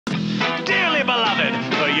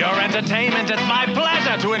entertainment, it's my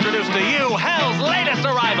pleasure to introduce to you Hell's latest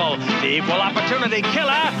arrival, the equal opportunity killer,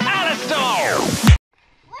 Alistair!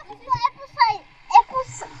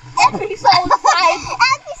 Episode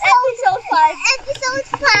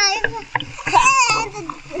 5. And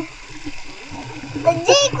the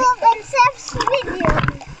Jacob and Seth's video.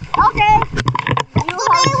 Okay. Today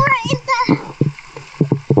we're in the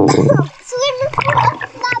swimming pool of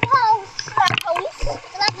Clubhouse.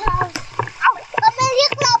 Clubhouse. Camella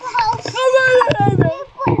Clubhouse.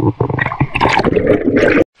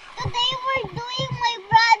 Today we're doing my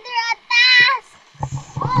brother a task.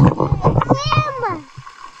 Swim.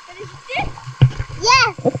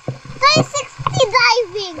 Yes. 360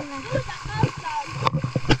 diving.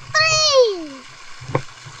 3,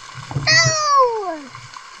 2,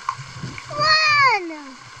 1,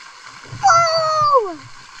 go!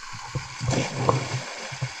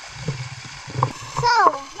 So,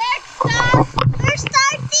 we're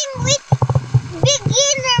starting with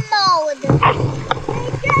beginner mode.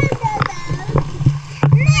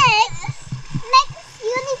 Next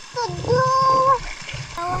you need to do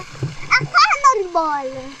a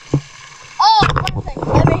cannonball. Oh, perfect.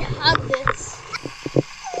 Let me have this.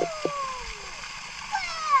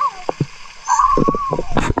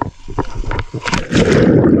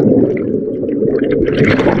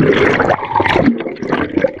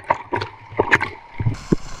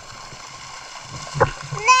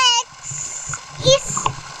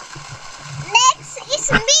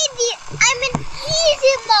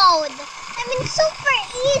 Super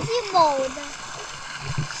easy mode.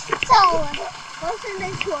 So, what's the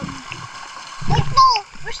next one? Wait, no,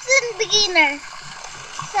 we're still in beginner.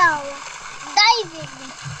 So, diving.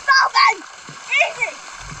 Easy.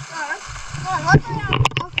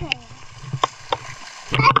 Okay.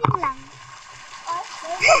 Diving lang.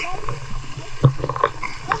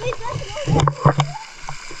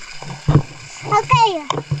 Okay.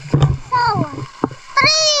 So,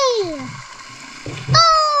 3, 2,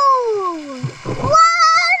 1,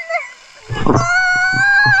 go!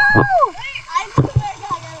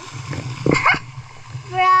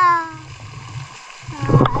 Bruh.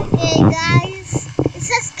 Okay, guys. It's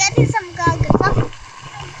just getting some goggles.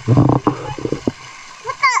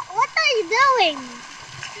 What are you doing?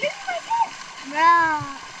 Bruh.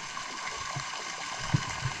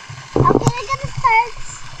 Okay, we're gonna start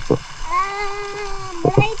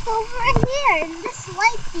right over here in this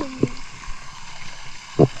white thing.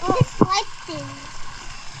 This white thing.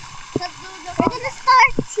 We're gonna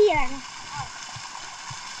start here.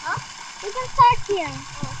 Huh? We can start here.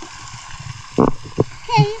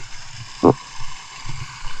 Okay.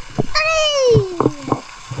 3,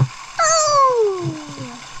 2,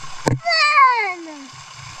 1,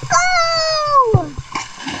 go!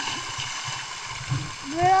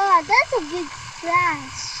 Bro, that's a big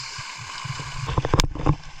splash.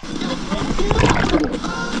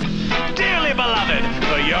 Dearly beloved,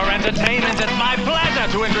 for your entertainment, it's my pleasure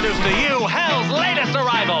to introduce to you Hell's latest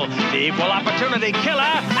arrival, the equal opportunity killer,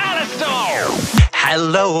 Alistair!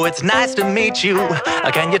 Hello, it's nice to meet you.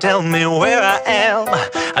 Can you tell me where I am?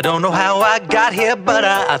 I don't know how I got here, but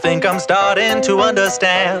I think I'm starting to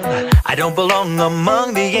understand. I don't belong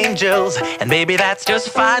among the angels, and maybe that's just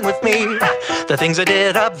fine with me. The things I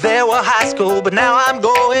did up there were high school, but now I'm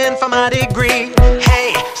going for my degree.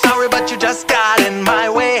 Hey, sorry, but you just got in my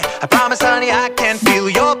way. I promise, honey, I can feel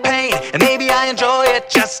your pain, and maybe I enjoy it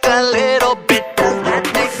just a little bit. That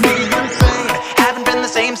makes me insane. Haven't been the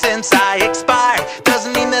same since I expired.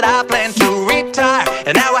 Doesn't mean that I plan to retire.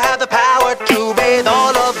 And now I have the power to bathe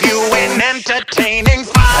all of you in entertaining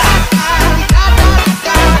fire.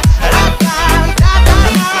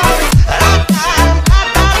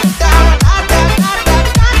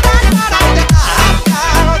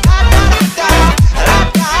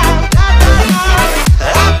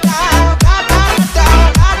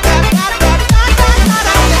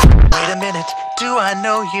 Wait a minute, do I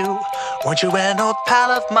know you? Weren't you an old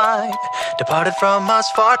pal of mine? Departed from us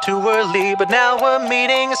far too early, but now we're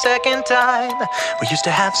meeting a second time. We used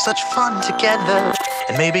to have such fun together,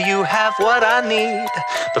 and maybe you have what I need.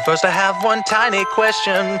 But first I have one tiny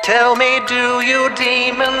question. Tell me, do you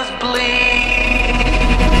demons bleed?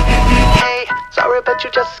 Hey, sorry, but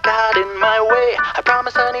you just got in my way. I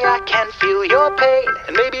promise, honey, I can feel your pain,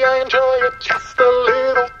 and maybe I enjoy it just a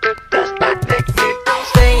little bit. Does that make me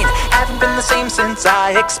insane? Haven't been the same since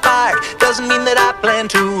I expired. Doesn't mean that I plan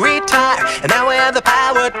to retire. And now I have the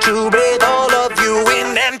power to bathe all of you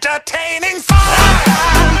in entertaining fire.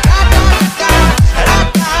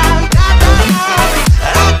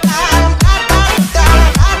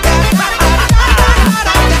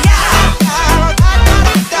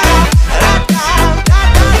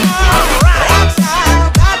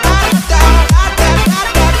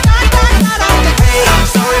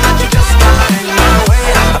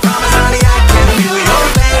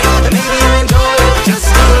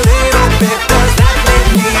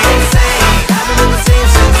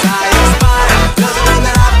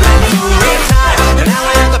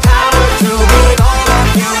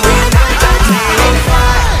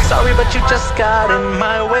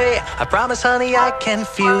 I promise, honey, I can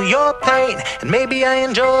feel your pain, and maybe I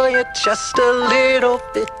enjoy it just a little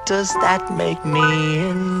bit. Does that make me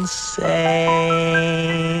insane?